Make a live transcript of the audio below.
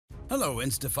Hello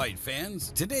InstaFight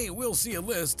fans, today we'll see a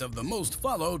list of the most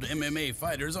followed MMA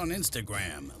fighters on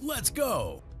Instagram. Let's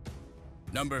go!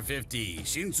 Number 50,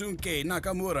 Shinsuke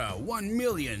Nakamura,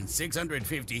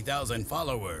 1,650,000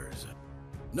 followers.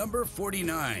 Number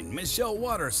 49, Michelle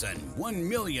Watterson,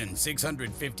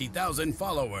 1,650,000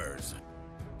 followers.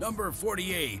 Number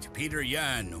 48, Peter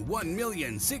Yan,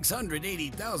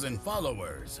 1,680,000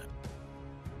 followers.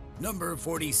 Number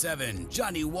 47,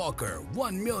 Johnny Walker,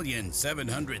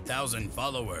 1,700,000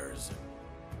 followers.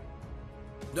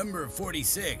 Number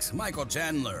 46, Michael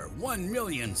Chandler,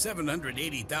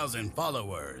 1,780,000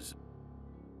 followers.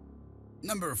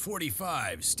 Number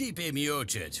 45, Stipe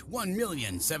Miocic,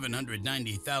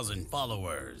 1,790,000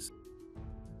 followers.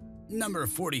 Number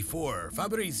 44,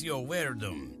 Fabricio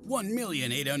Werdum,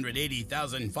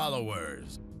 1,880,000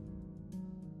 followers.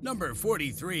 Number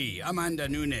 43, Amanda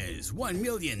Nunes,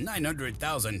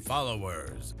 1,900,000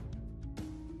 followers.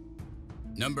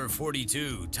 Number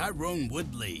 42, Tyrone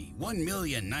Woodley,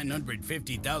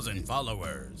 1,950,000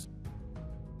 followers.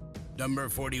 Number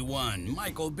 41,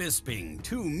 Michael Bisping,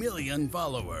 2 million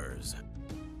followers.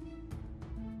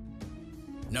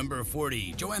 Number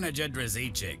 40, Joanna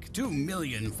Jedrzejczyk, 2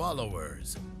 million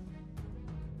followers.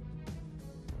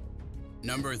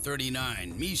 Number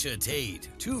 39, Misha Tate,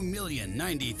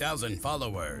 2,090,000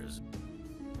 followers.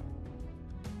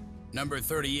 Number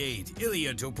 38,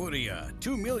 Ilia Topuria,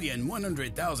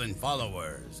 2,100,000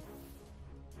 followers.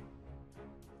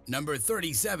 Number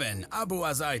 37, Abu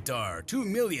Azaitar,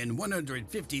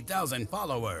 2,150,000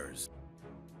 followers.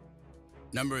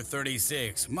 Number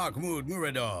 36, Mahmoud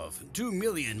Muradov,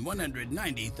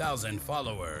 2,190,000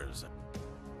 followers.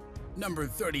 Number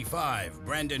 35,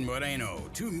 Brandon Moreno,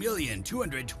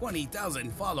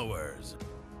 2,220,000 followers.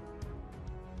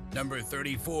 Number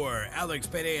 34, Alex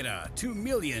Pereira,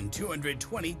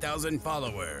 2,220,000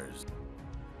 followers.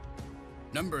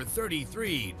 Number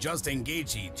 33, Justin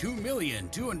Gaethje,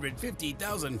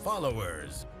 2,250,000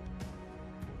 followers.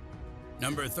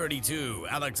 Number 32,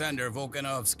 Alexander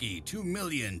Volkanovski,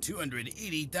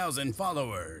 2,280,000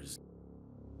 followers.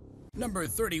 Number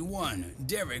 31,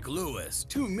 Derek Lewis,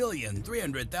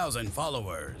 2,300,000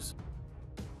 followers.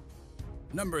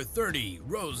 Number 30,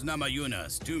 Rose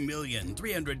Namajunas,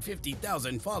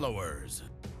 2,350,000 followers.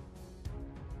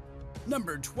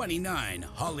 Number 29,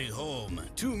 Holly Holm,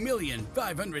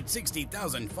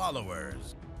 2,560,000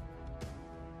 followers.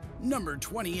 Number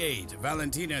 28,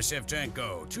 Valentina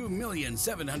Shevchenko,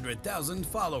 2,700,000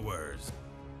 followers.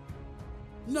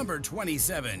 Number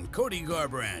 27, Cody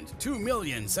Garbrandt,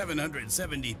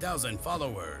 2,770,000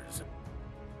 followers.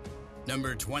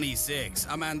 Number 26,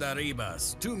 Amanda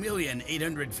Ribas,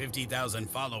 2,850,000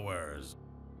 followers.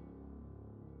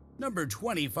 Number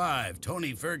 25,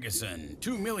 Tony Ferguson,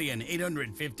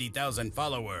 2,850,000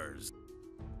 followers.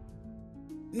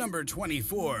 Number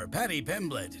 24, Paddy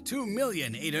Pimblett,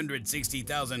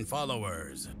 2,860,000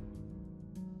 followers.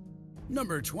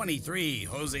 Number 23,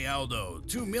 Jose Aldo,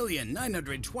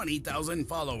 2,920,000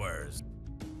 followers.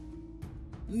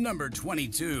 Number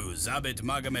 22, Zabit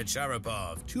Magomed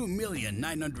Sharipov,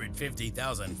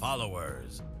 2,950,000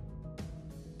 followers.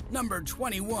 Number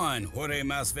 21, Jorge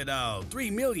Masvidal,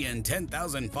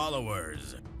 3,010,000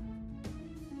 followers.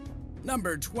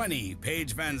 Number 20,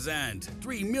 Paige Van Zandt,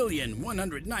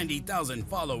 3,190,000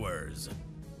 followers.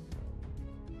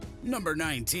 Number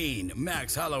 19,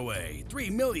 Max Holloway,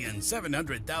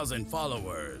 3,700,000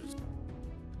 followers.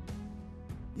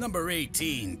 Number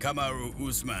 18, Kamaru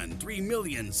Usman,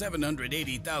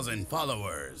 3,780,000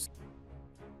 followers.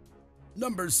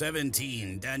 Number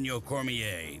 17, Daniel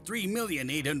Cormier,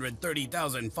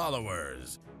 3,830,000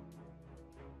 followers.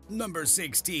 Number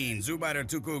 16, Zubair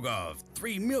Tukhugov,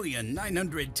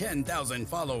 3,910,000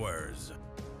 followers.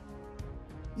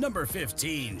 Number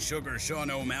 15, Sugar Sean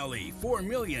O'Malley,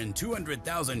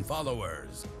 4,200,000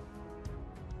 followers.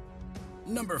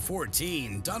 Number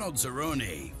 14, Donald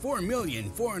Cerrone,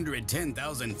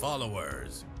 4,410,000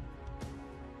 followers.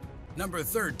 Number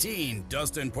 13,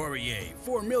 Dustin Poirier,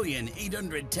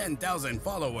 4,810,000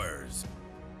 followers.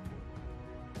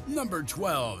 Number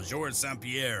 12, Georges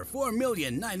St-Pierre,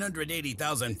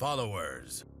 4,980,000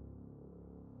 followers.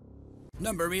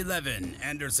 Number 11,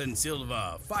 Anderson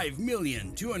Silva,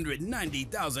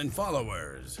 5,290,000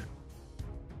 followers.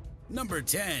 Number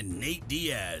 10, Nate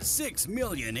Diaz,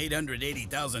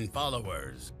 6,880,000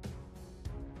 followers.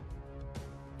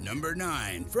 Number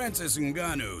 9, Francis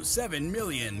Ngannou,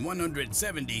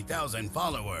 7,170,000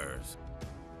 followers.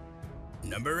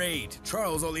 Number 8,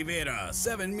 Charles Oliveira,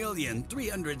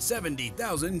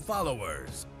 7,370,000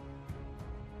 followers.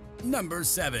 Number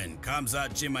 7,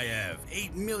 Khamzat Chimaev,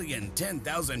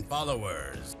 8,010,000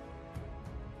 followers.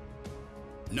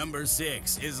 Number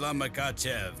 6, Islam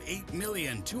Makhachev,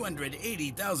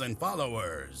 8,280,000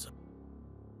 followers.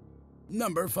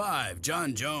 Number 5,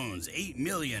 John Jones,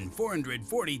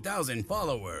 8,440,000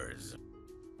 followers.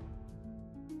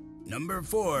 Number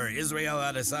 4, Israel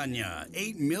Adesanya,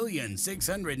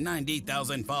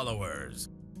 8,690,000 followers.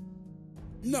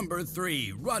 Number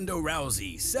 3, Ronda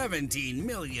Rousey,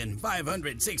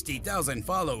 17,560,000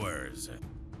 followers.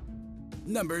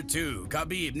 Number 2,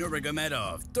 Khabib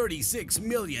Nurmagomedov,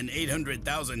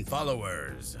 36,800,000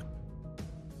 followers.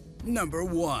 Number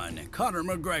 1, Conor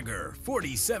McGregor,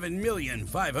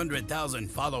 47,500,000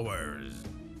 followers.